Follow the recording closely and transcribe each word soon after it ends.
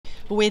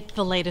With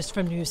the latest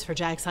from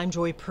News4JAX, I'm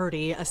Joy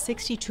Purdy. A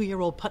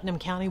 62-year-old Putnam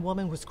County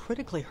woman was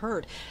critically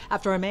hurt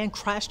after a man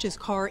crashed his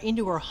car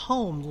into her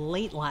home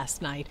late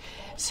last night.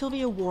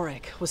 Sylvia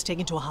Warwick was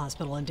taken to a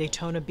hospital in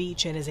Daytona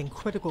Beach and is in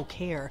critical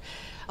care.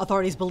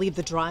 Authorities believe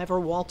the driver,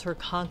 Walter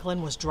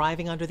Conklin, was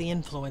driving under the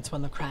influence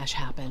when the crash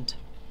happened.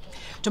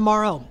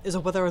 Tomorrow is a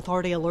Weather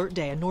Authority alert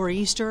day. A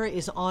nor'easter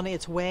is on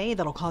its way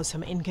that'll cause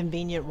some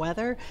inconvenient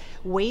weather.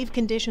 Wave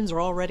conditions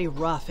are already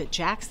rough at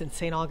Jackson,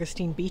 St.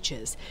 Augustine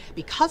beaches.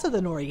 Because of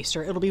the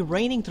nor'easter, it'll be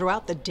raining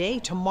throughout the day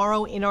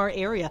tomorrow in our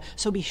area,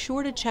 so be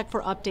sure to check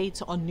for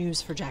updates on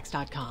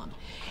news4jax.com.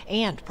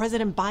 And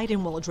President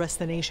Biden will address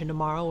the nation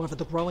tomorrow over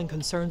the growing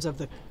concerns of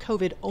the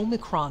COVID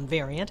Omicron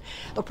variant.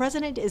 The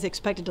president is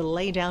expected to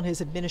lay down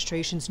his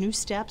administration's new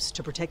steps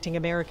to protecting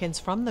Americans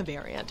from the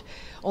variant.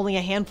 Only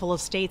a handful of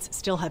states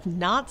still have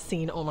not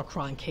seen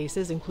Omicron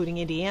cases, including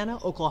Indiana,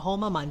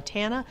 Oklahoma,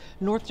 Montana,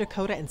 North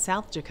Dakota, and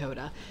South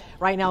Dakota.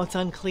 Right now, it's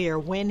unclear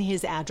when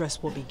his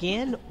address will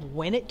begin.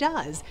 When it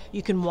does,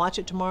 you can watch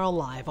it tomorrow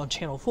live on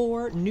Channel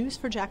 4,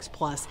 News4JAX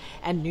Plus,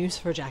 and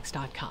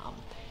News4JAX.com.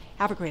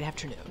 Have a great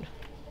afternoon.